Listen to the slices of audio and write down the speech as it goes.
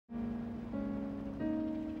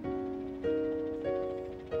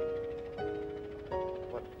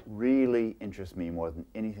really interests me more than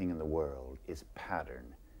anything in the world is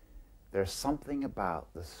pattern. There's something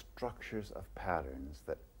about the structures of patterns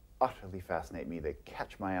that utterly fascinate me. They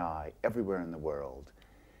catch my eye everywhere in the world.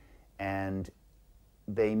 And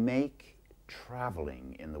they make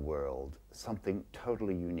traveling in the world something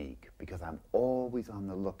totally unique, because I'm always on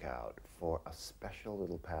the lookout for a special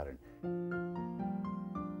little pattern.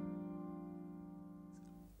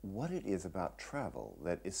 What it is about travel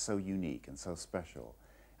that is so unique and so special,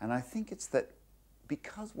 and I think it's that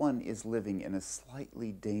because one is living in a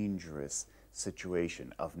slightly dangerous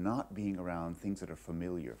situation of not being around things that are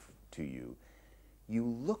familiar to you, you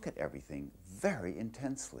look at everything very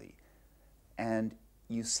intensely, and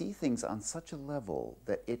you see things on such a level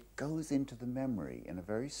that it goes into the memory in a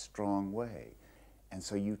very strong way. And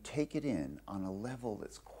so you take it in on a level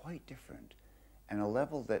that's quite different, and a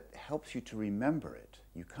level that helps you to remember it.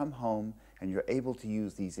 You come home and you're able to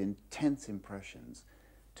use these intense impressions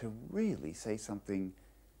to really say something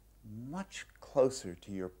much closer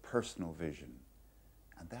to your personal vision.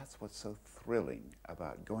 And that's what's so thrilling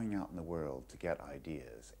about going out in the world to get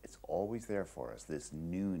ideas. It's always there for us, this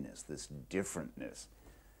newness, this differentness.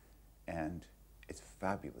 And it's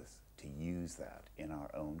fabulous to use that in our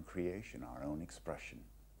own creation, our own expression.